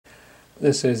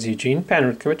This is Eugene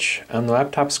Panrutkovich. I'm the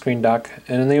laptop screen doc,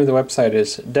 and the name of the website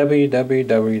is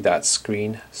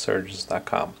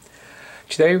www.screensurgeons.com.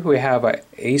 Today we have an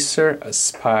Acer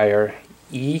Aspire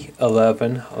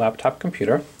E11 laptop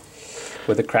computer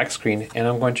with a cracked screen, and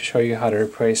I'm going to show you how to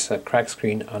replace a cracked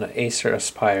screen on an Acer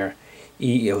Aspire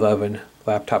E11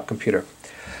 laptop computer.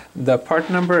 The part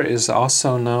number is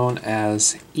also known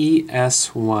as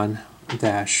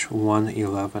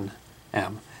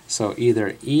ES1-111M. So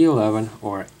either E11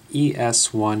 or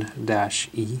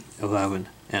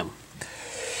ES1-E11M.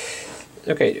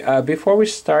 Okay, before we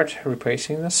start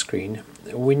replacing the screen,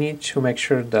 we need to make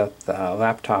sure that the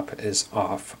laptop is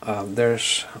off. To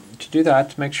do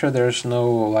that, make sure there's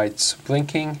no lights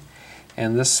blinking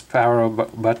and this power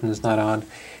button is not on.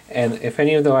 And if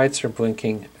any of the lights are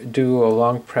blinking, do a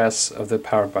long press of the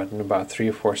power button, about 3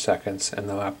 or 4 seconds, and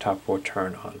the laptop will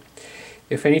turn on.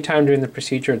 If any time during the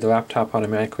procedure the laptop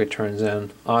automatically turns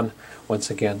on,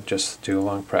 once again just do a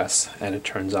long press and it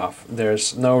turns off.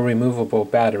 There's no removable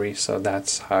battery, so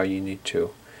that's how you need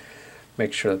to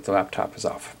make sure that the laptop is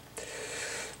off.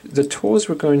 The tools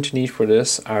we're going to need for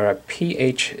this are a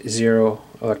PH0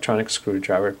 electronic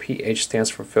screwdriver. PH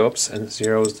stands for Phillips and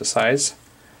 0 is the size.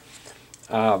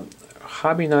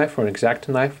 Hobby knife or an X-Acto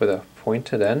knife with a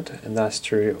pointed end, and that's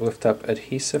to lift up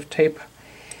adhesive tape,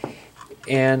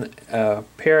 and a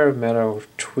pair of metal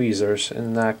tweezers,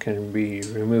 and that can be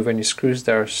remove any screws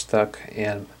that are stuck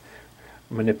and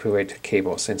manipulate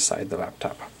cables inside the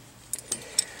laptop.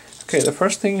 Okay, the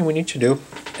first thing we need to do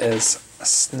is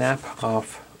snap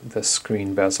off the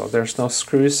screen bezel. There's no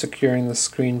screws securing the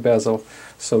screen bezel,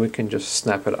 so we can just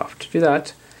snap it off. To do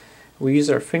that, we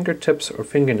use our fingertips or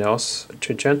fingernails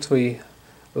to gently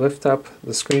lift up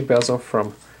the screen bezel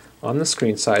from on the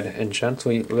screen side and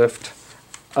gently lift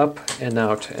up and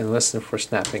out and listen for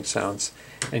snapping sounds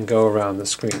and go around the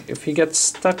screen. If you get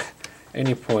stuck at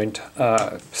any point,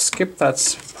 skip that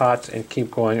spot and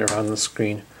keep going around the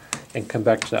screen and come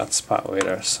back to that spot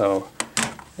later. So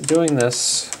doing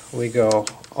this, we go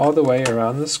all the way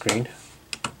around the screen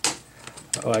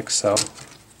like so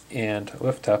and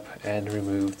lift up and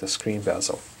remove the screen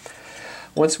bezel.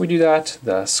 Once we do that,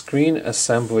 the screen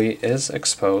assembly is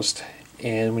exposed,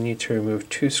 and we need to remove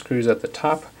 2 screws at the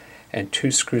top and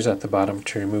 2 screws at the bottom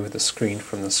to remove the screen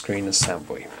from the screen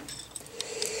assembly.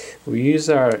 We use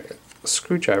our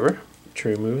screwdriver to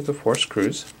remove the 4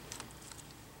 screws.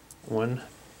 1,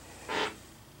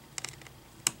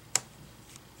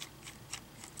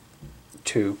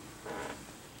 2,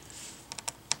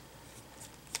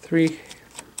 3,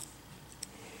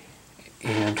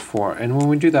 and 4. And when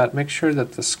we do that, make sure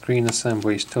that the screen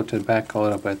assembly is tilted back a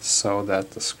little bit so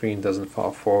that the screen doesn't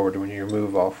fall forward when you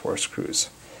remove all 4 screws.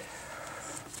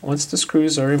 Once the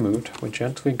screws are removed, we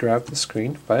gently grab the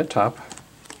screen by the top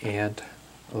and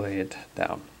lay it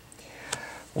down.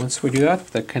 Once we do that,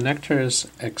 the connector is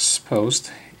exposed,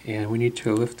 and we need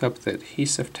to lift up the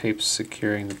adhesive tape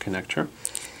securing the connector.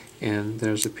 And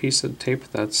there's a piece of tape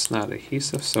that's not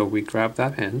adhesive, so we grab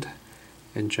that end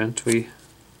and gently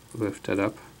lift it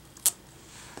up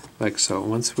like so.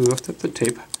 Once we lift up the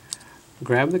tape,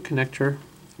 grab the connector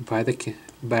by the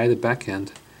back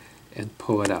end and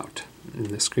pull it out, and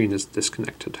the screen is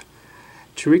disconnected.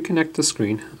 To reconnect the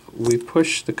screen, we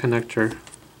push the connector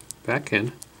back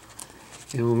in,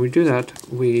 and when we do that,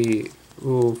 we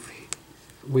will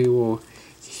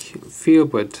feel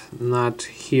but not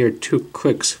hear 2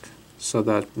 clicks, so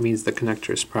that means the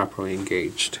connector is properly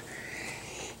engaged.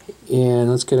 And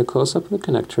let's get a close-up of the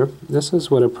connector. This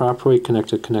is what a properly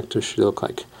connected connector should look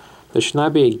like. There should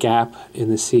not be a gap in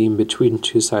the seam between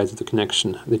 2 sides of the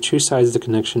connection. The 2 sides of the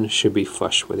connection should be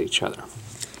flush with each other.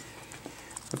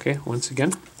 Okay, once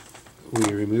again,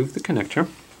 we remove the connector,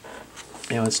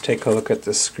 and let's take a look at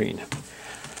this screen.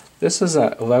 This is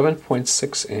a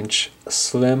 11.6-inch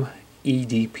slim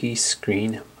EDP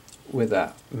screen with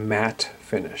a matte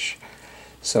finish.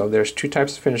 So there's 2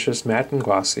 types of finishes, matte and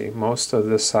glossy. Most of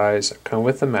the size come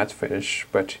with a matte finish,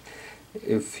 but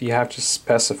if you have to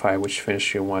specify which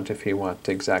finish you want, if you want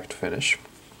the exact finish.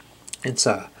 It's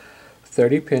a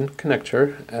 30-pin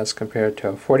connector as compared to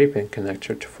a 40-pin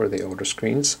connector for the older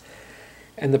screens.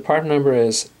 And the part number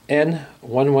is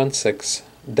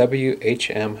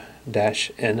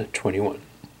N116WHM-N21.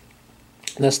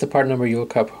 That's the part number you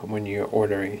look up when you're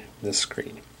ordering this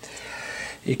screen.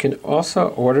 You can also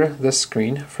order this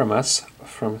screen from us,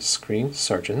 from Screen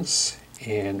Surgeons,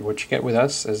 and what you get with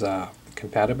us is a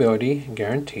compatibility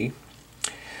guarantee.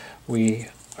 We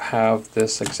have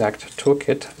this exact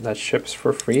toolkit that ships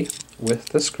for free with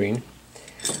the screen.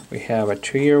 We have a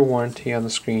 2-year warranty on the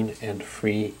screen and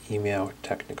free email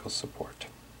technical support.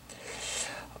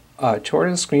 To order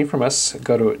the screen from us,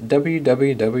 go to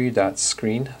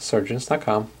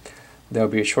www.screensurgeons.com. There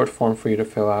will be a short form for you to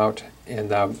fill out,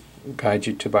 and that'll guide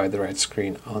you to buy the right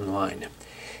screen online.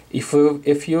 If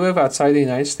you live outside the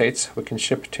United States, we can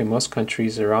ship to most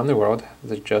countries around the world.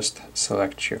 Just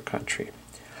select your country.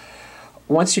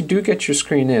 Once you do get your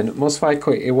screen in, most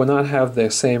likely it will not have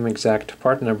the same exact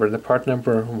part number. The part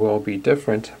number will be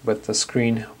different, but the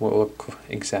screen will look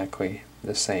exactly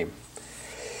the same.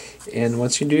 And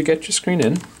once you do get your screen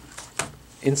in,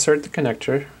 insert the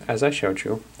connector as I showed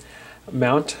you.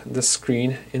 Mount the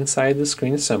screen inside the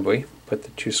screen assembly. Put the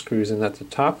 2 screws in at the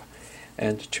top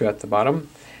and 2 at the bottom,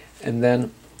 and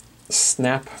then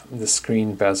snap the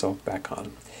screen bezel back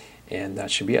on. And that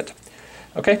should be it.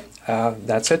 Okay,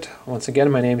 that's it. Once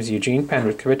again, my name is Eugene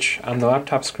Panrutkovich. I'm the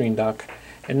laptop screen doc,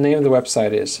 and the name of the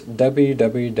website is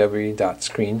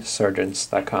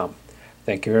www.screensurgeons.com.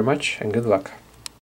 Thank you very much, and good luck.